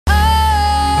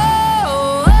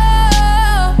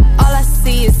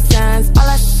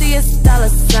biggest dollar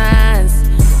signs.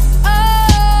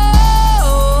 Oh,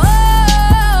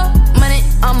 money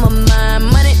on my mind,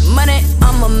 money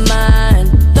on my mind.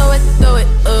 Throw it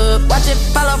up, watch it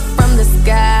follow from the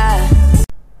sky.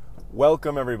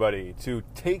 Welcome everybody to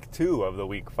take 2 of the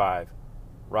Week 5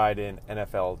 Ride-In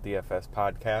NFL DFS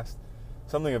podcast.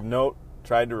 Something of note,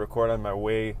 tried to record on my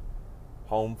way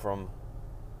home from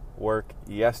work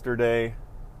yesterday.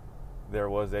 There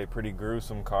was a pretty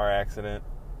gruesome car accident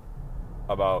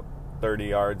about 30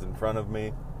 yards in front of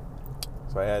me.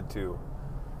 So I had to,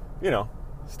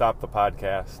 stop the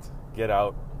podcast, get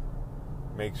out,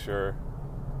 make sure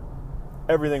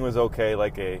everything was okay,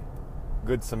 like a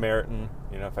good Samaritan.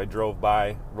 If I drove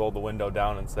by, rolled the window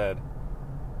down and said,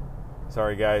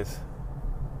 sorry guys,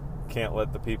 can't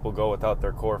let the people go without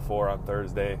their Core 4 on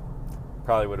Thursday,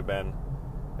 probably would have been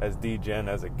as degen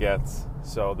as it gets.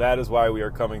 So that is why we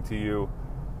are coming to you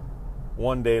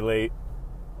one day late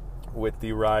with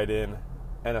the Ride-In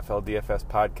NFL DFS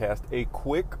podcast. A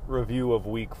quick review of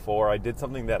Week 4. I did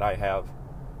something that I have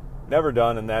never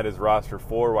done, and that is roster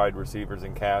 4 wide receivers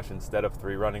in cash instead of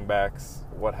 3 running backs.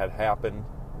 What had happened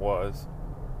was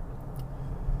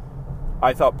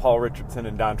I thought Paul Richardson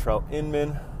and Dontrell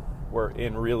Inman were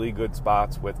in really good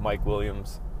spots with Mike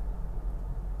Williams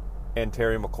and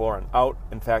Terry McLaurin out.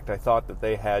 In fact, I thought that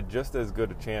they had just as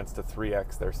good a chance to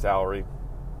 3x their salary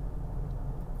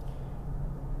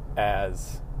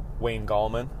as Wayne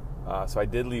Gallman. So I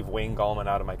did leave Wayne Gallman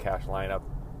out of my cash lineup.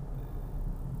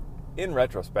 In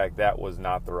retrospect, that was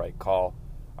not the right call.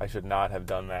 I should not have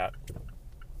done that.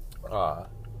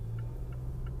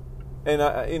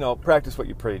 And practice what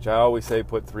you preach. I always say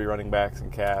put 3 running backs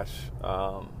in cash.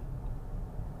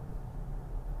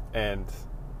 And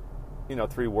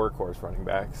 3 workhorse running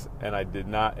backs, and I did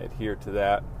not adhere to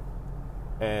that.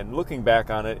 And looking back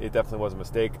on it, it definitely was a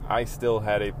mistake. I still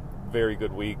had a very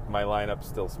good week. My lineup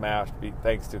still smashed,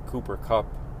 thanks to Cooper Kupp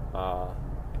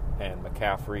and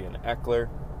McCaffrey and Eckler.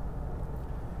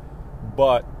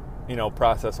 But,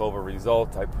 process over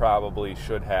result, I probably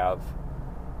should have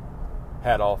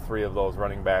had all 3 of those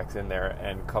running backs in there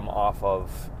and come off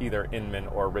of either Inman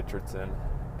or Richardson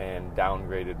and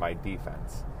downgraded my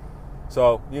defense.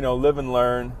 So, live and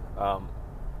learn.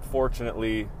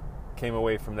 Fortunately, came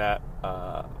away from that,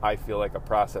 I feel like a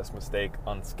process mistake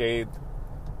unscathed.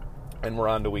 And we're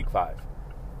on to Week 5.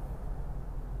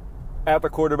 At the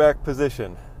quarterback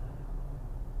position,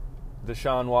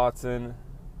 Deshaun Watson,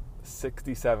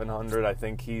 6,700. I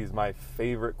think he's my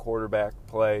favorite quarterback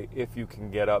play if you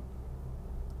can get up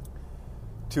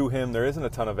to him. There isn't a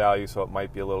ton of value, so it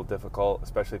might be a little difficult,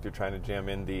 especially if you're trying to jam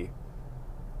in the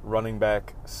running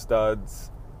back studs.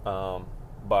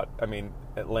 But,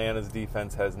 Atlanta's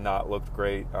defense has not looked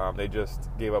great. They just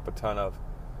gave up a ton of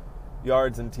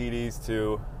yards and TDs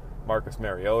to Marcus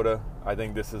Mariota. I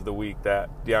think this is the week that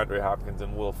DeAndre Hopkins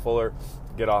and Will Fuller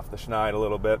get off the schneid a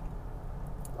little bit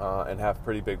and have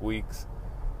pretty big weeks.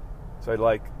 So I'd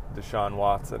like Deshaun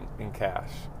Watson in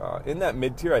cash. In that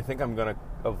mid-tier, I think I'm going to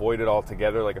avoid it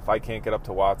altogether. Like, if I can't get up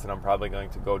to Watson, I'm probably going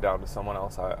to go down to someone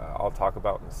else I'll talk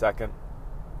about in a second.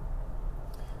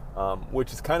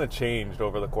 Which has kind of changed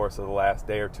over the course of the last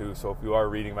day or two. So if you are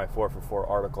reading my 4for4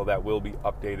 article, that will be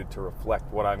updated to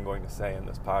reflect what I'm going to say in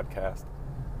this podcast.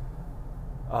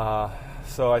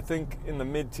 So I think in the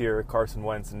mid-tier, Carson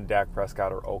Wentz and Dak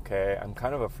Prescott are okay. I'm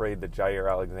kind of afraid that Jair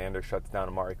Alexander shuts down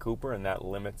Amari Cooper, and that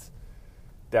limits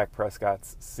Dak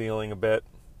Prescott's ceiling a bit.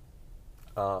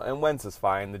 And Wentz is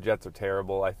fine. The Jets are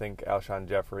terrible. I think Alshon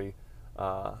Jeffrey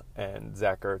and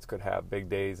Zach Ertz could have big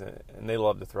days, and they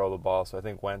love to throw the ball. So I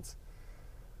think Wentz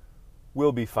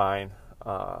will be fine.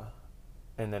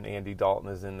 And then Andy Dalton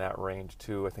is in that range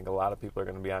too. I think a lot of people are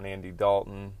going to be on Andy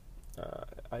Dalton.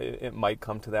 It might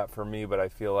come to that for me, but I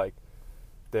feel like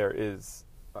there is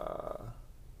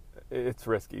it's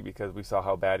risky because we saw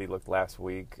how bad he looked last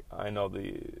week. I know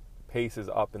the pace is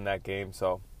up in that game,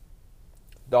 so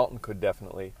Dalton could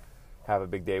definitely have a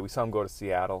big day. We saw him go to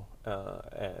Seattle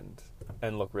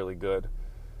and look really good.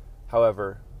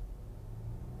 However,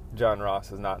 John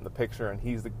Ross is not in the picture, and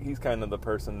he's kind of the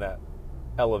person that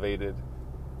elevated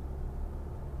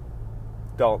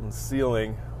Dalton's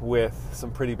ceiling with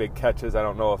some pretty big catches. I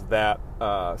don't know if that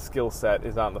skill set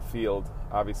is on the field.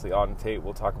 Obviously, on tape,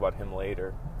 we'll talk about him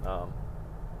later.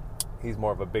 He's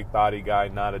more of a big body guy,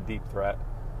 not a deep threat.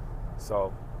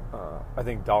 So I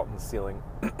think Dalton's ceiling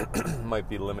might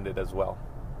be limited as well.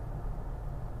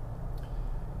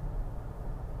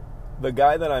 The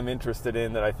guy that I'm interested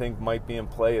in that I think might be in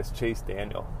play is Chase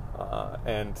Daniel.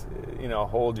 And don't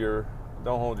hold your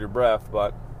breath,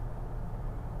 but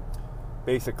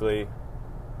basically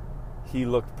He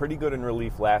looked pretty good in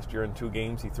relief last year in 2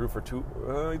 games. He threw for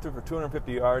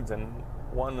 250 yards and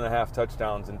 1.5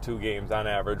 touchdowns in 2 games on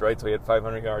average, right? So he had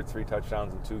 500 yards, 3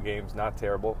 touchdowns in 2 games. Not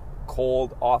terrible.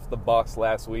 Cold off the bus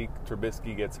last week.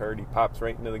 Trubisky gets hurt. He pops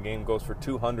right into the game, goes for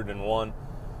 201.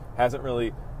 Hasn't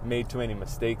really made too many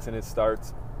mistakes in his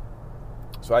starts.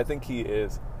 So I think he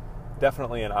is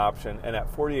definitely an option. And at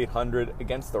 4,800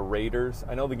 against the Raiders,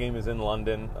 I know the game is in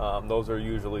London. Those are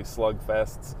usually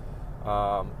slugfests.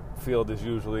 Field is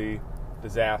usually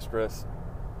disastrous.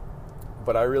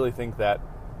 But I really think that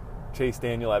Chase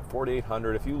Daniel at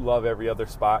 4,800, if you love every other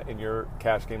spot in your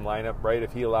cash game lineup, right,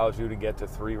 if he allows you to get to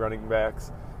 3 running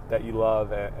backs that you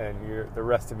love and the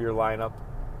rest of your lineup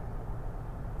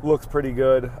looks pretty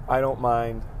good, I don't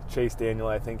mind Chase Daniel.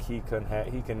 I think he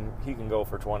can go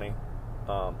for 20.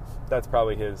 That's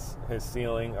probably his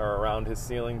ceiling or around his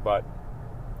ceiling, but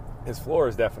his floor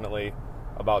is definitely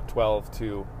about 12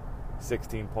 to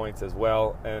 16 points as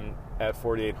well. And at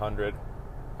 4,800,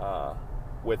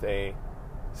 with a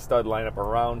stud lineup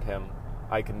around him,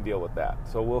 I can deal with that.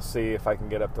 So we'll see if I can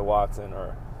get up to Watson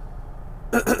or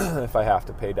if I have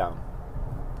to pay down.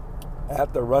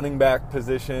 At the running back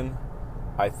position,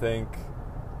 I think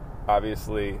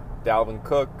obviously Dalvin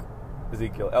Cook,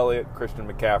 Ezekiel Elliott,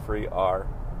 Christian McCaffrey are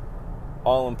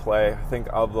all in play. I think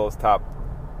of those top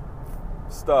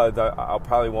studs, I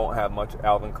probably won't have much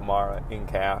Alvin Kamara in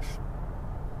cash.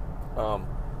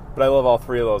 But I love all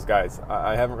 3 of those guys.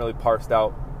 I haven't really parsed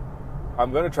out.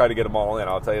 I'm going to try to get them all in,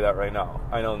 I'll tell you that right now.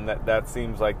 I know that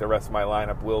seems like the rest of my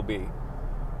lineup will be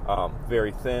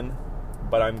very thin,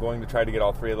 but I'm going to try to get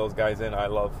all 3 of those guys in. I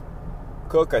love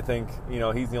Cook. I think,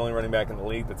 he's the only running back in the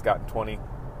league that's gotten 20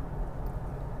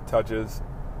 touches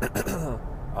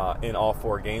in all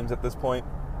 4 games at this point.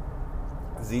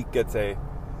 Zeke gets a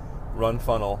run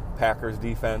funnel Packers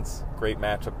defense. Great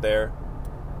matchup there.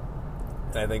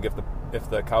 And I think if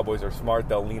the Cowboys are smart,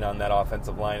 they'll lean on that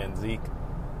offensive line and Zeke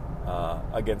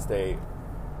against a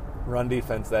run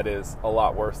defense that is a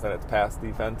lot worse than its pass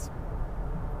defense.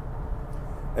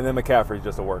 And then McCaffrey's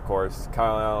just a workhorse.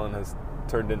 Kyle Allen has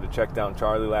turned into check down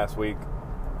Charlie last week.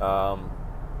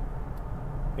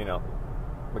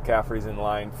 McCaffrey's in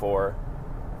line for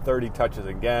 30 touches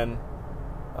again,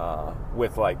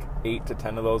 with like 8 to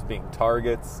 10 of those being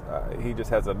targets. He just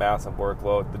has a massive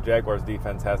workload. The Jaguars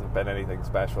defense hasn't been anything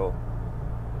special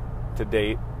to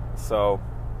date, so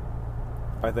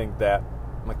I think that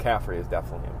McCaffrey is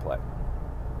definitely in play.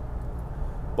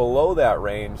 Below that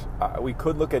range, we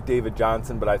could look at David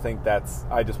Johnson, but I think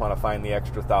I just want to find the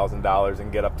extra $1,000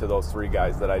 and get up to those 3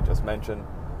 guys that I just mentioned.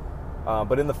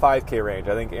 But in the 5K range,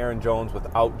 I think Aaron Jones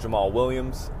without Jamal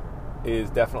Williams is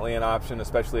definitely an option,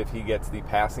 especially if he gets the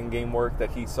passing game work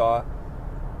that he saw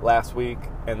last week.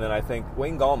 And then I think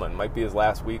Wayne Gallman might be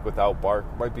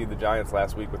the Giants'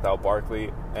 last week without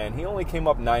Barkley, and he only came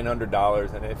up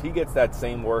 $900. And if he gets that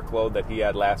same workload that he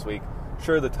had last week,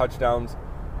 sure, the touchdowns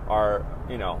are,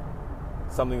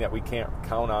 something that we can't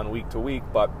count on week to week,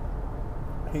 but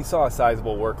he saw a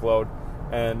sizable workload.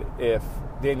 And if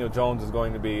Daniel Jones is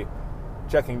going to be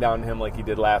checking down him like he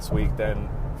did last week, then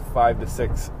 5 to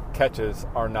 6 catches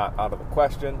are not out of the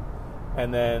question.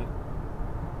 And then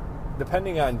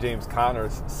depending on James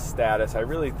Conner's status, I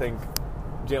really think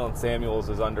Jalen Samuels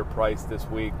is underpriced this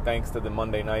week thanks to the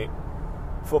Monday Night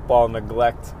Football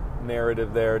neglect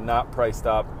narrative there, not priced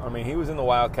up. I mean, he was in the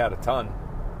Wildcat a ton.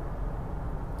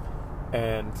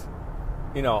 And,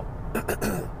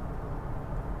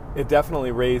 it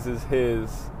definitely raises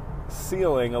his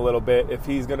ceiling a little bit if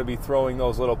he's going to be throwing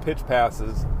those little pitch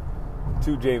passes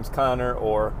to James Conner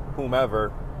or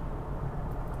whomever.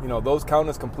 Those count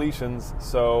as completions,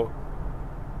 so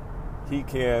he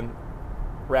can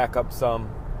rack up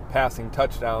some passing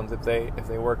touchdowns if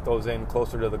they work those in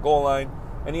closer to the goal line.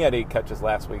 And he had 8 catches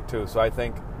last week too, so I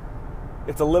think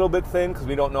it's a little bit thin because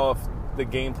we don't know if the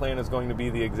game plan is going to be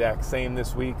the exact same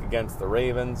this week against the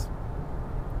Ravens.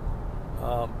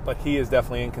 But he is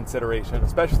definitely in consideration,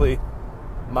 especially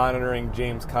monitoring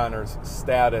James Conner's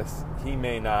status. He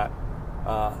may not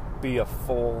be a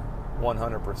full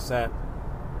 100%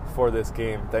 for this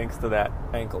game thanks to that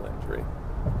ankle injury.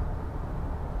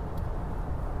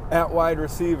 At wide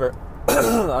receiver,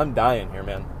 I'm dying here,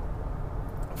 man.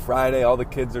 Friday, all the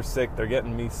kids are sick. They're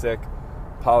getting me sick.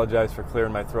 Apologize for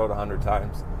clearing my throat 100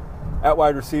 times. At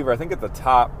wide receiver, I think at the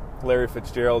top, Larry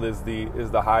Fitzgerald is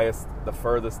the highest, the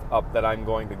furthest up that I'm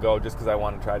going to go, just because I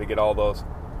want to try to get all those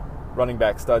running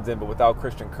back studs in. But without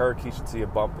Christian Kirk, he should see a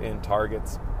bump in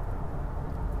targets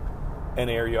and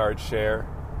air yard share.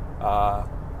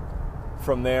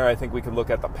 From there, I think we could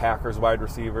look at the Packers wide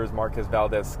receivers, Marquez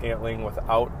Valdez-Scantling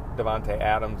without Devontae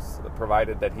Adams,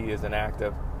 provided that he is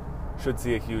inactive, should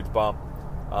see a huge bump.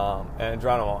 And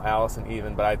Geronimo Allison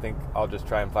even, but I think I'll just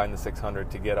try and find the 600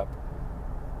 to get up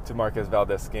to Marquez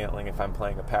Valdez-Scantling if I'm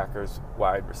playing a Packers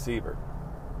wide receiver.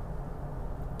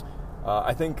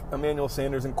 I think Emmanuel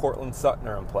Sanders and Cortland Sutton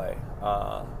are in play.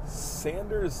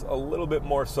 Sanders a little bit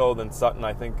more so than Sutton.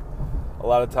 I think a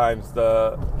lot of times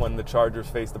when the Chargers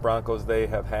face the Broncos, they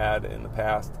have had in the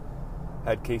past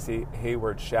had Casey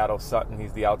Hayward shadow Sutton.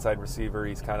 He's the outside receiver.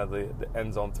 He's kind of the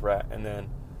end zone threat. And then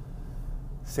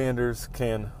Sanders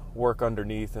can work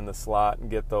underneath in the slot and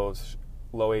get those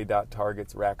low A-dot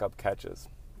targets, rack up catches.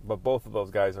 But both of those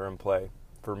guys are in play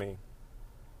for me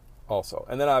also.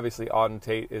 And then obviously Auden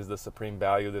Tate is the supreme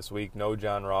value this week. No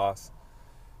John Ross.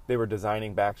 They were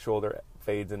designing back shoulder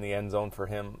fades in the end zone for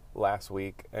him last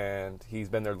week, and he's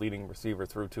been their leading receiver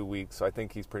through 2 weeks. So I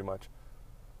think he's pretty much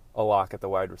a lock at the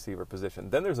wide receiver position.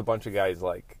 Then there's a bunch of guys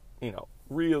like,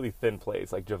 really thin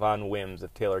plays, like Javon Wims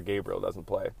if Taylor Gabriel doesn't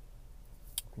play.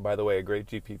 By the way, a great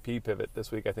GPP pivot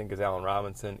this week, I think, is Allen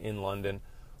Robinson in London.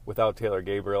 Without Taylor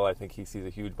Gabriel, I think he sees a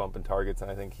huge bump in targets,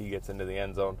 and I think he gets into the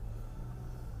end zone.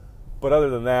 But other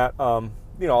than that, all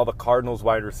the Cardinals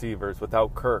wide receivers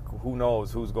without Kirk, who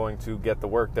knows who's going to get the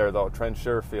work there, though. Trent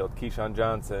Sherfield, Keyshawn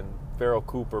Johnson, Farrell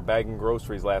Cooper bagging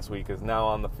groceries last week is now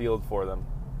on the field for them.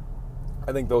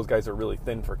 I think those guys are really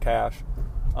thin for cash,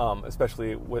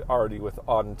 especially with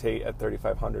Auden Tate at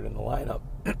 3,500 in the lineup.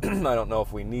 I don't know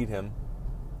if we need him.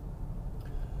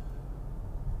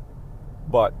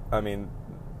 But,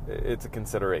 it's a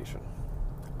consideration.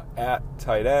 At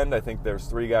tight end, I think there's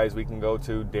 3 guys we can go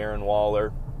to. Darren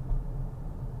Waller,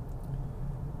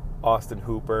 Austin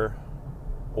Hooper,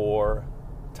 or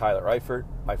Tyler Eifert.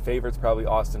 My favorite's probably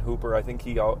Austin Hooper. I think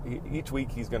each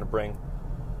week he's going to bring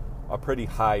a pretty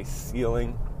high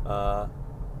ceiling to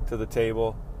the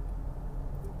table.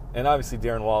 And obviously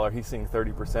Darren Waller, he's seeing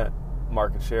 30%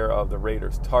 market share of the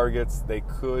Raiders' targets. They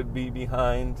could be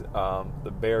behind.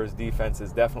 The Bears' defense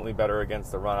is definitely better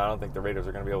against the run. I don't think the Raiders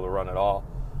are going to be able to run at all.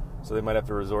 So they might have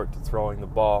to resort to throwing the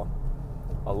ball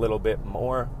a little bit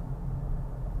more.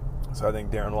 So I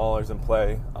think Darren Waller's in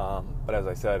play. But as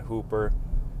I said, Hooper,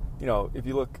 if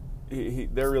you look,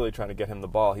 they're really trying to get him the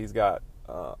ball. He's got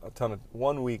a ton of,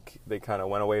 1 week they kind of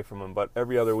went away from him, but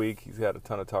every other week he's had a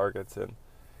ton of targets and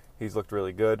he's looked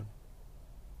really good.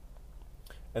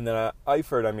 And then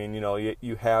Eifert,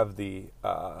 you have the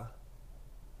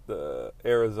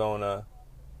Arizona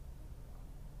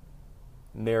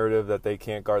narrative that they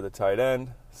can't guard the tight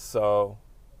end. So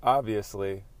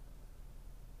obviously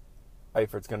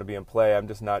Eifert's going to be in play. I'm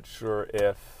just not sure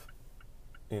if,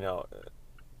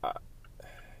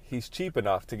 he's cheap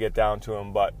enough to get down to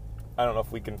him, but I don't know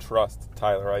if we can trust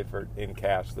Tyler Eifert in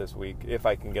cash this week. If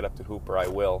I can get up to Hooper, I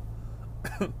will.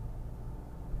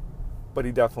 But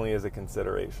he definitely is a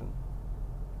consideration.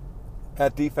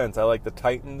 At defense, I like the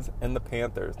Titans and the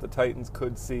Panthers. The Titans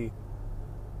could see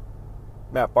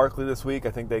Matt Barkley this week.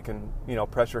 I think they can,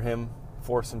 pressure him,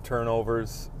 force some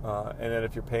turnovers. And then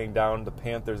if you're paying down the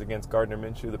Panthers against Gardner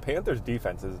Minshew, the Panthers'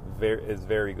 defense is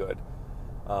very good.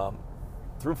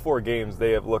 Through 4 games,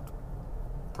 they have looked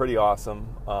pretty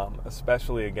awesome,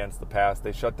 especially against the pass.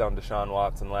 They shut down Deshaun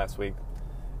Watson last week.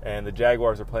 And the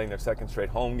Jaguars are playing their second straight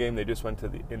home game. They just went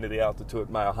into the altitude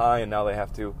Mile High, and now they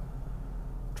have to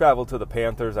travel to the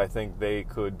Panthers. I think they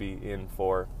could be in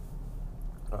for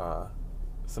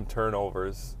some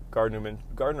turnovers. Gardner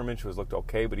Minshew has looked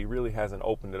okay, but he really hasn't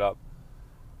opened it up,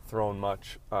 thrown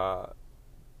much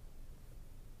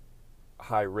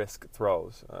high-risk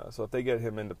throws. So if they get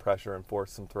him into pressure and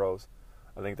force some throws,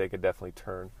 I think they could definitely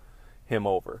turn him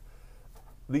over.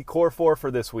 The core 4 for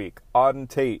this week: Auden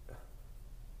Tate,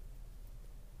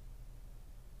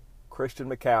 Christian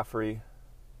McCaffrey,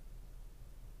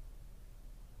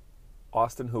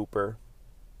 Austin Hooper,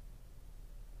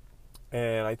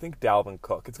 and I think Dalvin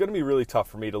Cook. It's going to be really tough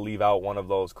for me to leave out one of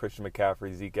those: Christian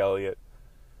McCaffrey, Zeke Elliott,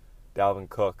 Dalvin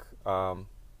Cook.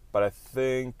 But I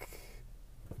think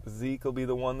Zeke will be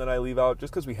the one that I leave out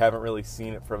just because we haven't really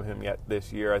seen it from him yet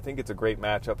this year. I think it's a great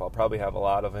matchup. I'll probably have a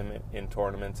lot of him in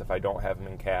tournaments if I don't have him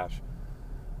in cash.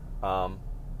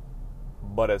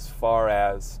 But as far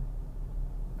as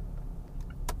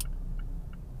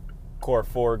core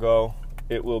 4 go,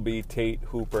 it will be Tate,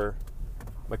 Hooper,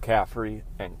 McCaffrey,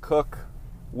 and Cook,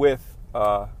 with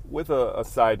a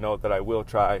side note that I will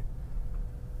try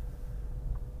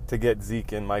to get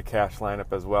Zeke in my cash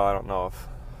lineup as well. I don't know if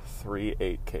 3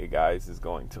 8K guys is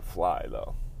going to fly,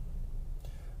 though.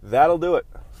 That'll do it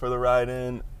for the Ride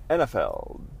In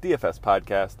NFL DFS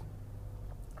podcast.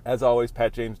 As always,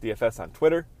 Pat James DFS on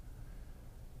Twitter.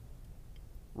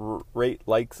 Rate,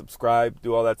 like, subscribe,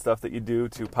 do all that stuff that you do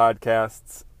to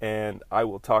podcasts, and I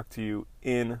will talk to you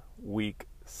in week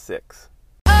 6.